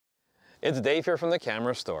It's Dave here from the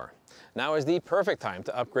camera store. Now is the perfect time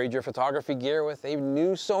to upgrade your photography gear with a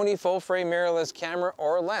new Sony full-frame mirrorless camera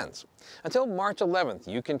or lens. Until March 11th,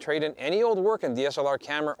 you can trade in any old working DSLR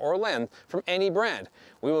camera or lens from any brand.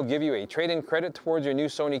 We will give you a trade-in credit towards your new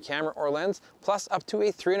Sony camera or lens, plus up to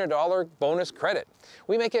a $300 bonus credit.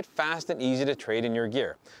 We make it fast and easy to trade in your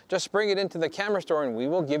gear. Just bring it into the camera store and we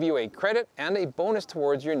will give you a credit and a bonus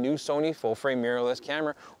towards your new Sony full-frame mirrorless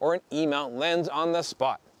camera or an E-mount lens on the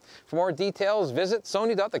spot. For more details, visit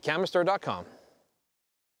sony.thecamerastore.com.